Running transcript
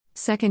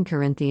2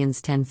 Corinthians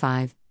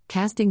 10:5,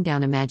 casting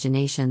down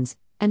imaginations,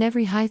 and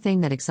every high thing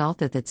that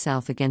exalteth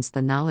itself against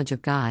the knowledge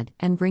of God,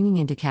 and bringing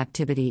into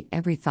captivity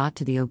every thought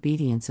to the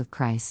obedience of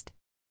Christ.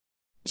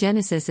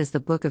 Genesis is the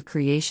book of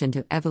creation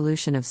to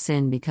evolution of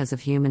sin because of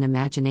human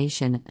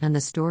imagination, and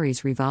the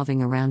stories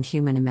revolving around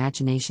human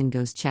imagination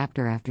goes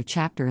chapter after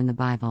chapter in the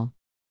Bible.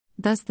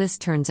 Thus this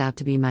turns out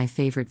to be my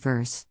favorite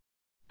verse.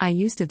 I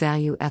used to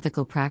value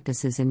ethical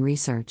practices in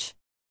research.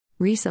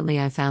 Recently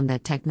I found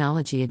that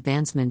technology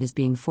advancement is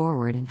being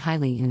forward and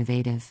highly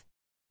innovative.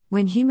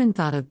 When human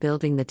thought of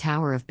building the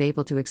Tower of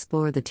Babel to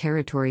explore the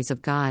territories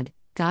of God,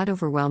 God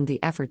overwhelmed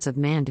the efforts of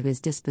man to his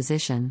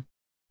disposition.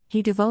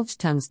 He divulged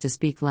tongues to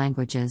speak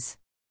languages.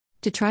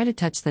 To try to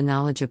touch the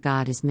knowledge of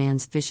God is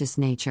man's vicious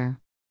nature.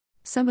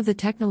 Some of the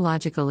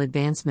technological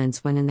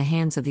advancements when in the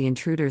hands of the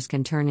intruders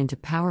can turn into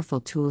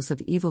powerful tools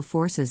of evil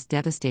forces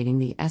devastating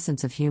the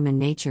essence of human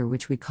nature,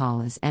 which we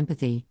call as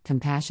empathy,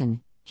 compassion,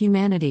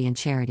 humanity and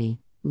charity,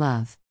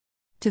 love.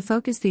 To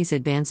focus these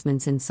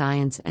advancements in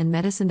science and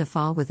medicine to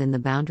fall within the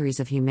boundaries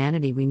of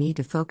humanity, we need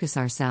to focus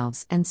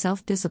ourselves and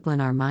self-discipline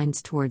our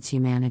minds towards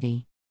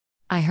humanity.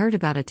 I heard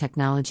about a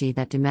technology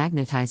that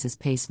demagnetizes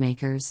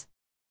pacemakers.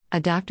 A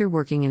doctor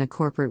working in a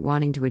corporate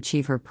wanting to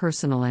achieve her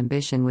personal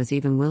ambition was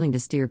even willing to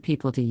steer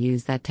people to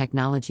use that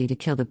technology to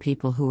kill the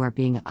people who are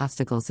being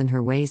obstacles in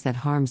her ways that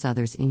harms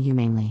others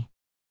inhumanely.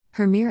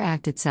 Her mere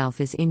act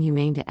itself is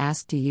inhumane. To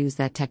ask to use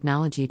that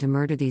technology to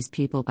murder these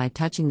people by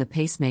touching the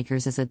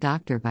pacemakers as a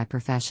doctor by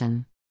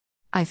profession.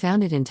 I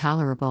found it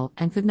intolerable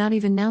and could not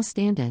even now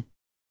stand it.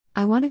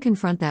 I want to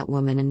confront that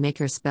woman and make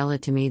her spell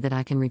it to me that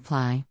I can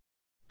reply.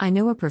 I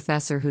know a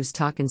professor whose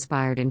talk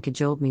inspired and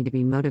cajoled me to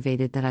be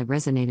motivated that I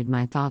resonated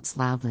my thoughts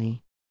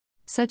loudly.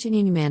 Such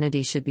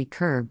inhumanity should be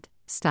curbed,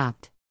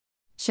 stopped.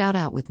 Shout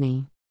out with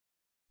me.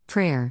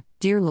 Prayer.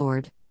 Dear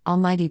Lord,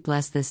 Almighty,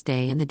 bless this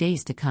day and the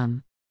days to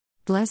come.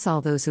 Bless all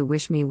those who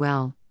wish me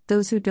well,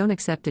 those who don't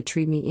accept to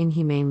treat me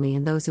inhumanely,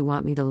 and those who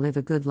want me to live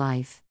a good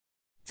life.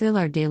 Fill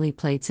our daily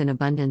plates in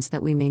abundance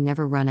that we may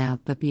never run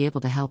out but be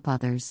able to help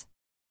others.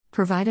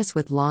 Provide us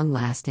with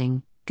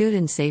long-lasting, good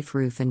and safe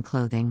roof and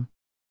clothing.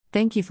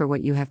 Thank you for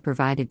what you have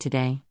provided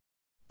today.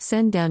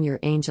 Send down your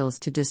angels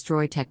to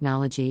destroy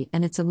technology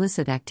and its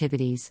illicit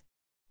activities.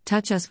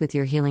 Touch us with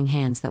your healing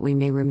hands that we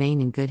may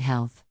remain in good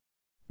health.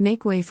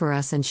 Make way for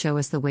us and show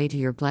us the way to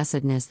your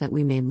blessedness that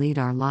we may lead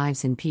our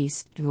lives in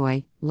peace,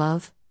 joy,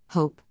 love,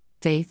 hope,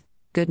 faith,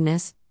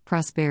 goodness,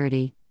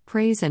 prosperity,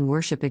 praise and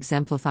worship,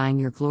 exemplifying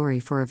your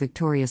glory for a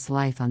victorious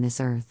life on this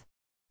earth.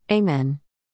 Amen.